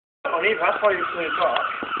on either, that's why you're still in dark.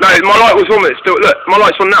 No, my light was on, but it's still, look, my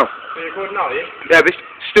light's on now. You're recording now, are you? Yeah, but it's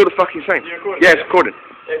still the fucking same. You're recording? Yeah, it's recording.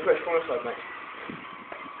 Yeah, Chris, come on this side, mate.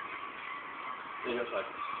 Yeah, your side.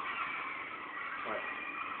 Right.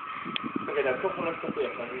 Okay, now, come on this side here,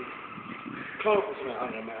 so I can... Close or something, I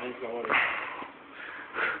don't know, mate, I need to go on it.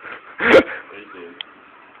 What are you doing?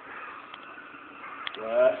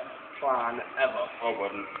 Worst plan ever. I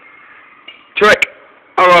wouldn't. Trick,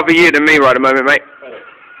 I'd rather you than me right at the moment, mate. Ready?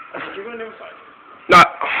 Do you go on the other side? No.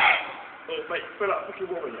 Mate, feel like fucking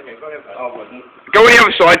woman. Okay, go on the other side. I wouldn't. Go on the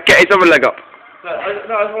other side, get his other leg up. No, I just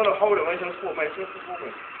want to hold it when he's on the sport, mate. It's just support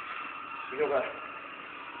me. You go there.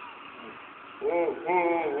 Whoa, whoa,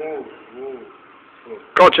 whoa, whoa, whoa.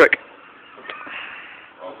 Go on, Trick.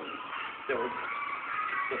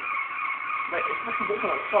 Mate, it's fucking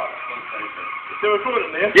walking like fuck. It's still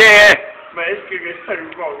recording there? Yeah. Mate, it's going to go so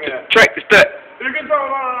wrong, yeah. Trick, just do it. You can go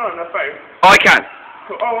on the phone. I can.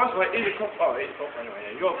 Cool. Oh, that's right. He's a cop. Oh, he's a cop anyway,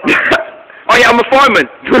 yeah. You're a Oh yeah, I'm a fireman.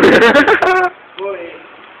 Boy.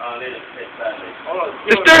 Oh, need it.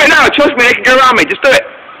 Just do it now, trust me, they can go around me, just do it.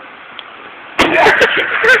 I'm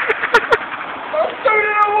doing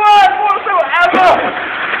it a word whatsoever!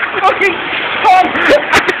 Fucking cunt!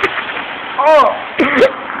 Oh!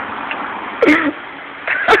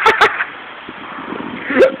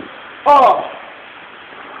 Oh!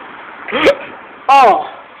 Oh!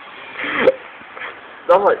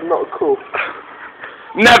 That's like not cool.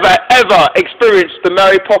 Never ever experience the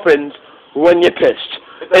Mary Poppins when you're pissed.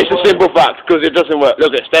 It's a simple fact, because it doesn't work.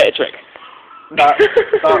 Look at it, stay at a trick. That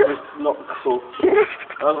was not cool.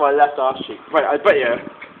 That was my left arse cheek. Right, I bet you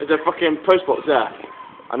there's a fucking post box there.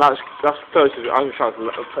 And that's close. I'm going to try to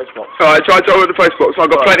the post box. Alright, try to open the post box.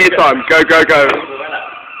 I've got plenty of time. Go, go, go.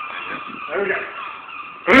 There we go.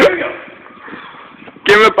 There we go.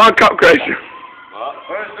 Give him a bug cup, Chris. What?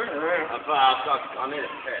 I need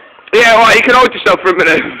it. Yeah, alright, you can hold yourself for a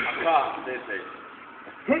minute. I can't do this.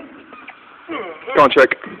 Go on,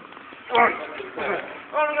 Trick. Oh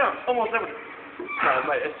no, almost everything. No,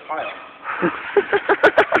 mate, it's higher.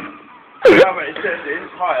 No, mate,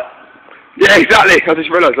 it's higher. Yeah, exactly. I just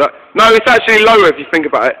realised that. No, it's actually lower if you think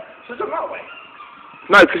about it. So it's that way?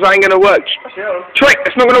 No, because that ain't going to work. Okay, Trick,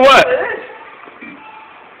 it's not going to work. it is.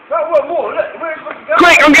 That worked more, look. Where's it fucking going?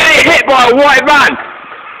 Quick, I'm getting hit by a white man.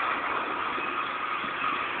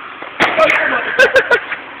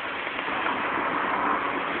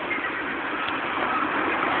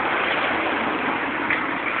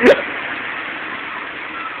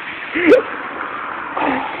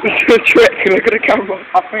 Good trick, look at the camera.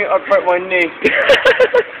 I think I broke my knee.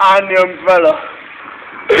 And the umbrella.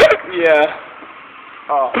 Yeah.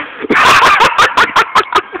 Oh.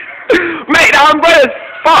 Mate, the umbrella's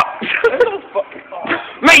fucked. It's all fucking... Oh.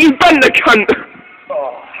 Mate, you bent the cunt.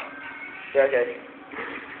 Oh. Yeah, okay.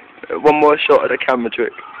 One more shot of the camera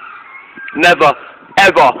trick. Never,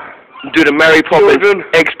 ever do the Mary Poppins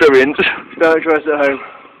experience. Don't try this at home.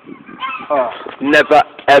 Oh. Never,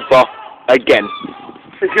 ever again.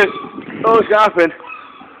 Because all that's going to happen,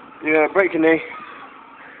 you're going to break your knee.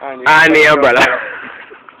 And the umbrella.